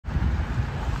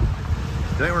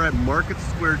Tonight we're at Market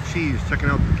Square Cheese, checking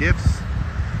out the gifts,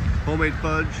 homemade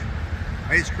fudge,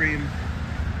 ice cream.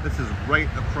 This is right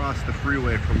across the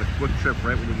freeway from the Quick Trip,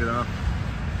 right when we get off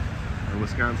on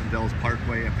Wisconsin Dells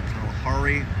Parkway at the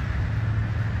Kalahari,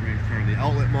 right in front of the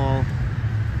outlet mall.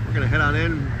 We're gonna head on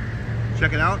in,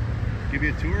 check it out, give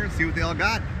you a tour, and see what they all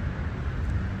got.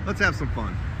 Let's have some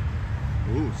fun.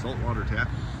 Ooh, saltwater tap.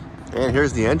 And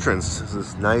here's the entrance. This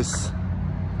is nice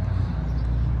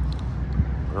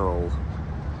little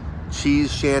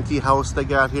cheese shanty house they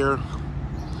got here.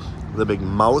 The big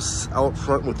mouse out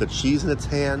front with the cheese in its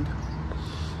hand.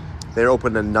 They're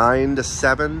open to 9 to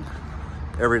 7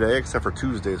 every day, except for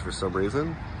Tuesdays for some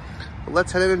reason. But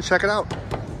let's head in and check it out.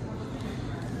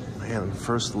 Man,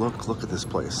 first look at this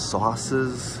place.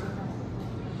 Sauces,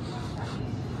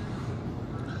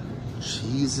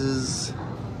 cheeses,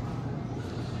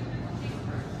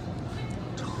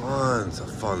 tons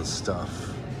of fun stuff.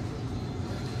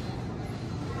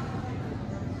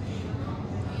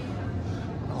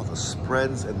 The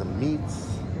spreads and the meats.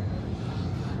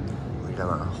 They got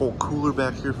a whole cooler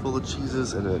back here full of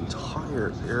cheeses and an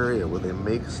entire area where they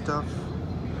make stuff.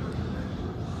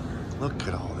 Look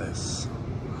at all this.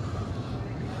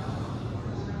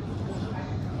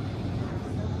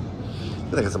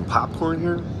 They got some popcorn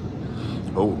here.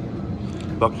 Oh,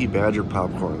 Bucky Badger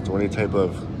popcorn. So any type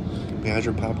of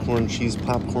Badger popcorn, cheese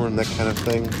popcorn, that kind of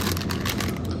thing.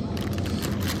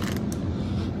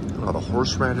 All the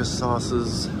horseradish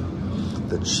sauces,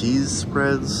 the cheese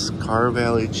spreads, Car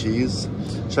Valley cheese.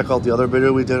 Check out the other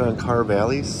video we did on Car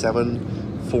Valley,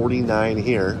 $7.49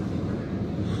 here.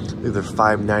 Either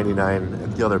 $5.99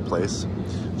 at the other place.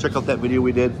 Check out that video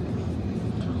we did.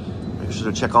 Make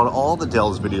sure to check out all the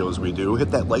Dells videos we do. Hit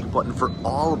that like button for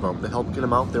all of them to help get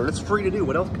them out there. And it's free to do.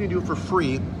 What else can you do for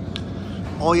free?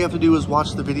 All you have to do is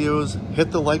watch the videos,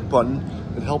 hit the like button.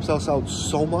 It helps us out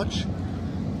so much.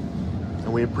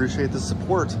 And we appreciate the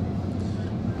support.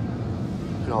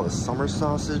 Look at all the summer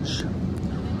sausage.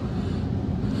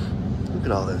 Look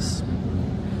at all this.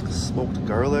 Smoked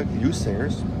garlic,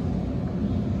 U-singers.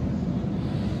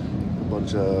 A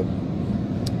bunch of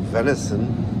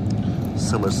venison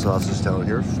summer sausage down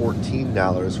here.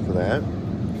 $14 for that.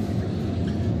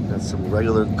 Got some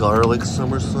regular garlic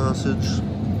summer sausage.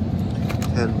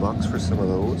 $10 for some of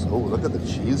those. Oh, look at the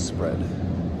cheese spread.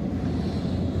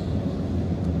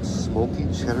 Smoky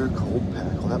cheddar cold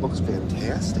pack. Oh, that looks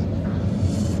fantastic.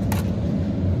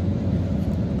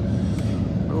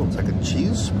 Oh, it's like a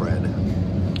cheese spread.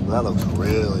 Well, that looks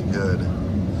really good.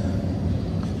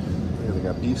 Here they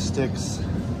got beef sticks,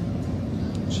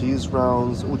 cheese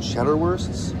rounds. Oh, cheddar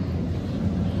wursts.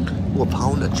 Oh, a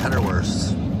pound of cheddar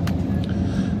wursts.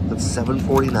 That's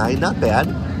 $7.49. Not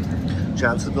bad.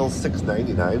 Johnsonville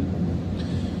 $6.99.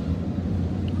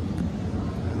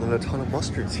 A ton of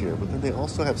mustards here, but then they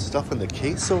also have stuff in the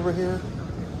case over here.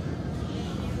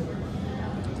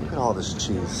 Look at all this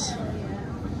cheese.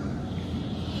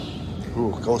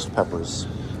 Ooh, ghost peppers.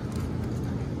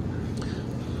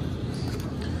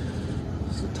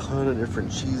 There's a ton of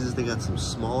different cheeses. They got some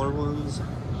smaller ones.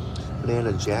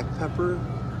 Banana jack pepper,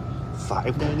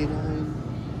 $5.99.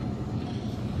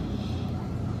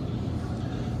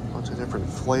 Bunch of different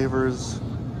flavors.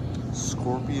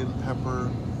 Scorpion pepper.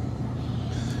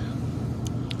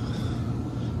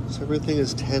 Everything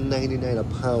is $10.99 a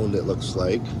pound, it looks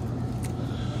like.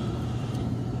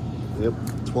 Yep,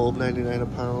 $12.99 a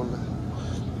pound.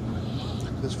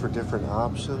 Just for different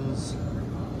options.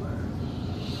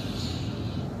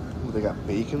 Ooh, they got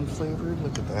bacon flavored.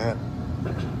 Look at that.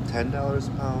 $10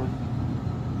 a pound.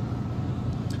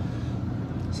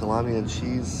 Salami and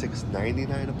cheese,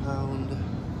 $6.99 a pound.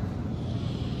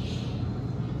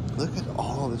 Look at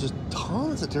all, there's just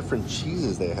tons of different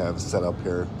cheeses they have set up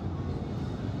here.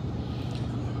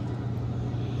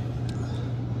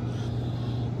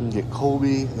 You can get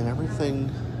Kobe and everything.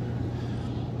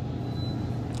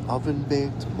 Oven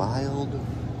baked, mild.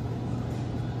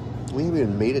 We haven't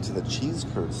even made it to the cheese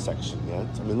curds section yet.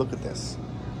 I mean, look at this.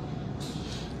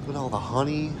 Look at all the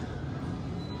honey.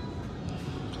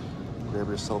 Grab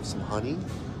yourself some honey.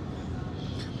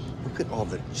 Look at all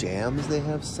the jams they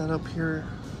have set up here.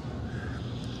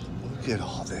 Look at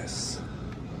all this.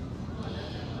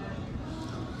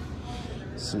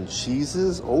 Some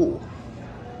cheeses. Oh.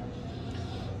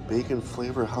 Bacon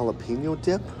flavor jalapeno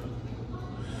dip,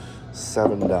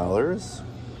 $7.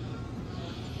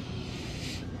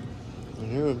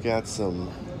 And here we've got some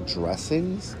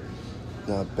dressings,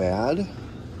 not bad,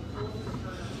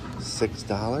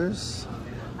 $6.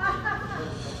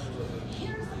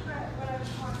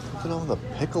 Look at all the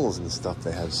pickles and stuff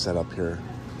they have set up here.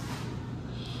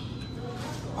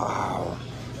 Wow.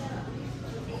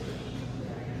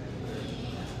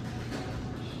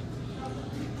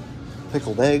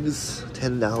 Pickled eggs,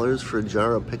 $10 for a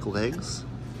jar of pickled eggs.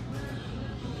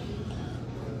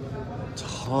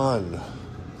 Ton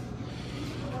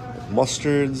of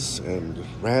mustards and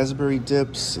raspberry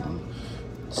dips and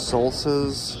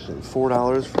salsas, and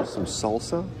 $4 for some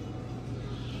salsa.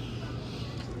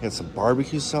 And some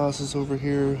barbecue sauces over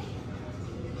here.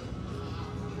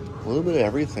 A little bit of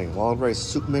everything. Wild rice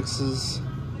soup mixes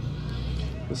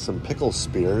with some pickle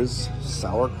spears,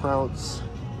 sauerkrauts.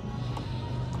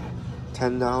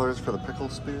 $10 for the pickle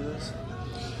spears.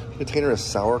 Container of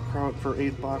sauerkraut for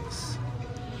 $8.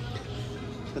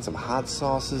 Got some hot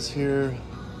sauces here.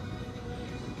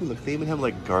 Ooh, look, they even have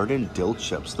like garden dill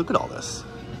chips. Look at all this.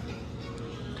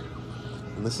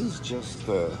 And this is just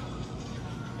the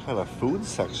kind of food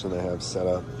section they have set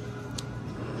up.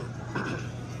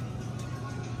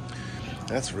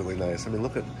 That's really nice. I mean,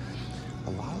 look at a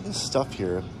lot of this stuff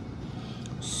here.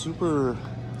 Super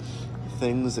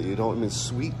things that you don't, I mean,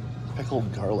 sweet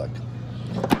pickled garlic.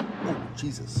 Oh,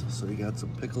 Jesus. So you got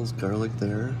some pickles, garlic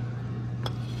there.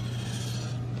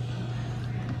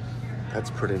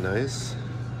 That's pretty nice.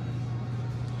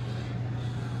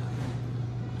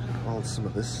 Oh, some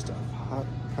of this stuff. Hot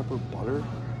pepper butter.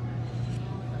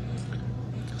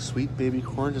 Sweet baby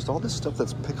corn. Just all this stuff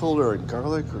that's pickled or in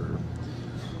garlic or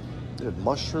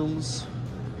mushrooms.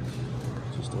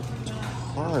 Just a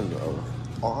ton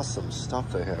of awesome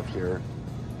stuff they have here.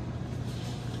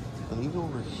 And even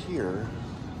over here,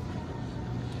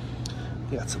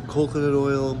 you got some coconut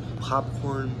oil,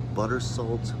 popcorn, butter,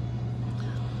 salt.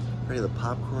 Any of the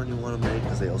popcorn you want to make,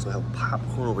 because they also have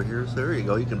popcorn over here. So there you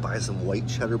go. You can buy some white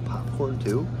cheddar popcorn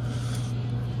too.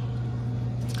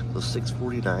 So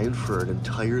 $6.49 for an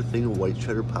entire thing of white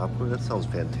cheddar popcorn. That sounds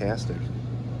fantastic.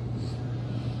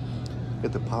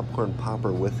 Get the popcorn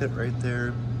popper with it right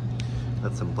there.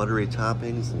 Got some buttery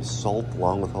toppings and salt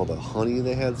along with all the honey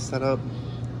they had set up.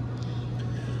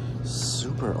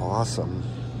 Super awesome.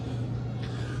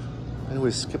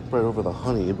 Anyway, skipped right over the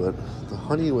honey, but the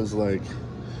honey was like,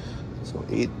 so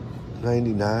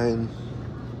 $8.99,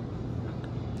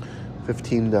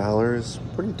 $15.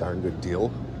 Pretty darn good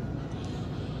deal.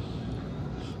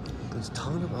 There's a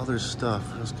ton of other stuff.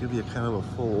 I'll just give you kind of a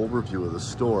full overview of the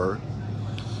store.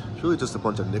 It's really just a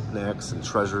bunch of knickknacks and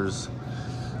treasures,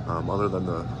 other than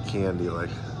the candy. Like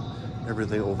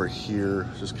everything over here,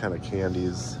 just kind of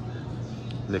candies,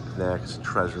 knickknacks,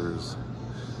 treasures,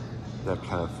 that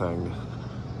kind of thing.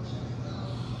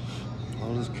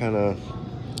 I'll just kind of,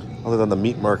 other than the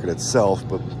meat market itself,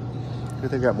 but here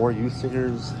they got more youth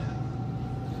singers,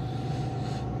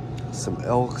 some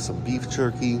elk, some beef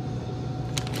jerky.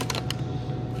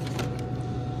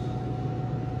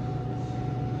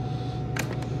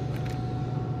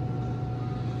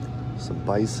 Some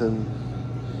bison,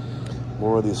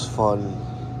 more of these fun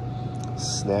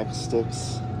snack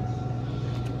sticks,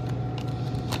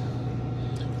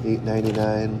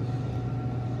 $8.99.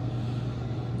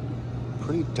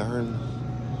 Pretty darn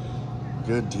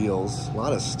good deals, a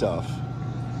lot of stuff.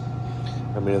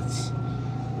 I mean,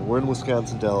 we're in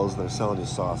Wisconsin Dells and they're selling you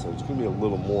sausage. It's gonna be a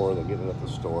little more than getting it at the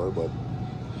store, but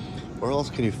where else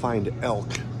can you find elk,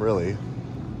 really?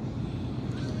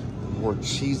 More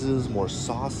cheeses, more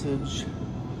sausage.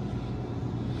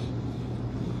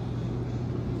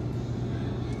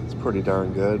 It's pretty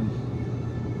darn good.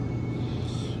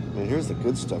 And here's the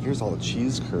good stuff. Here's all the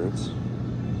cheese curds.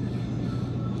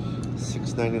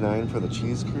 $6.99 for the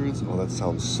cheese curds. Oh, that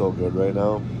sounds so good right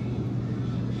now.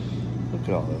 Look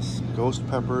at all this. Ghost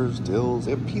peppers, dills.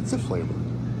 They have pizza flavor.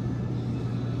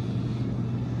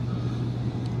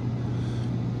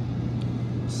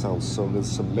 Sounds so good.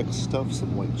 Some mixed stuff,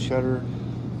 some white cheddar,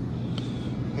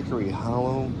 hickory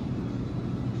hollow,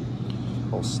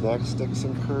 all snack sticks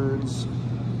and curds.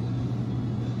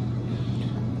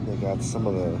 They got some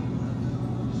of the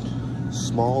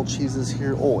small cheeses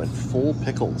here. Oh, and full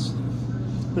pickles.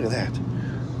 Look at that.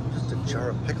 Just a jar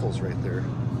of pickles right there.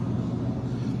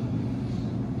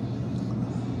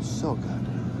 So good.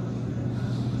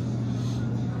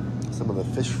 Some of the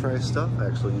fish fry stuff, I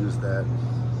actually use that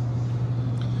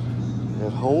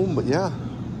at home, but yeah,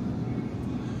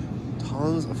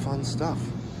 tons of fun stuff.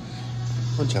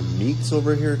 Bunch of meats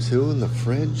over here too in the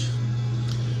fridge.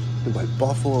 You can buy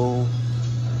buffalo,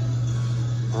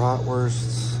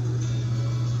 bratwursts,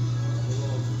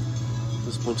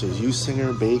 this bunch of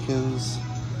Usinger bacons.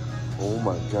 Oh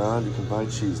my God, you can buy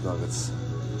cheese nuggets.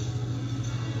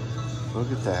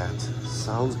 Look at that.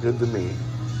 Sounds good to me.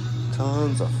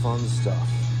 Tons of fun stuff.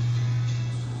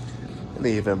 And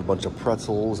they even have a bunch of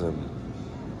pretzels and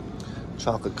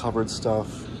chocolate covered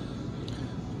stuff.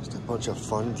 Just a bunch of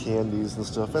fun candies and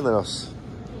stuff. And then a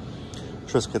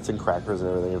Triscuits and crackers and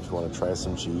everything if you want to try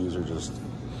some cheese or just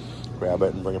grab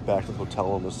it and bring it back to the hotel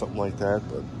room or something like that.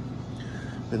 But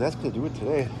and that's going to do it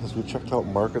today as we checked out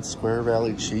Market Square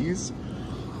Valley Cheese.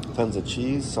 Tons of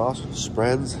cheese, sausage,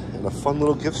 spreads, and a fun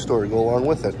little gift store to go along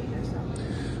with it.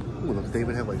 Ooh, look, they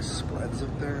even have like spreads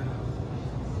up there.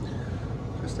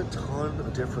 Just a ton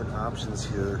of different options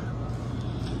here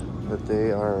that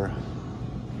they are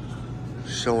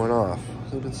showing off.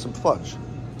 Even some fudge.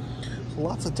 So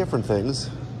lots of different things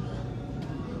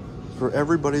for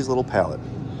everybody's little palate.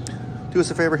 Do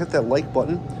us a favor, hit that like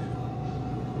button.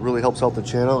 It really helps out the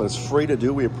channel. It's free to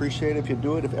do. We appreciate it if you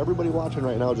do it. If everybody watching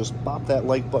right now, just pop that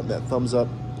like button, that thumbs up.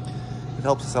 It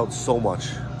helps us out so much.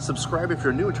 Subscribe if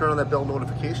you're new and turn on that bell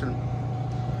notification.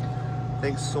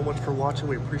 Thanks so much for watching.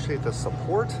 We appreciate the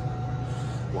support.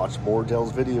 Watch more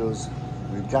Dell's videos.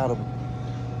 We've got them.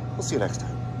 We'll see you next time.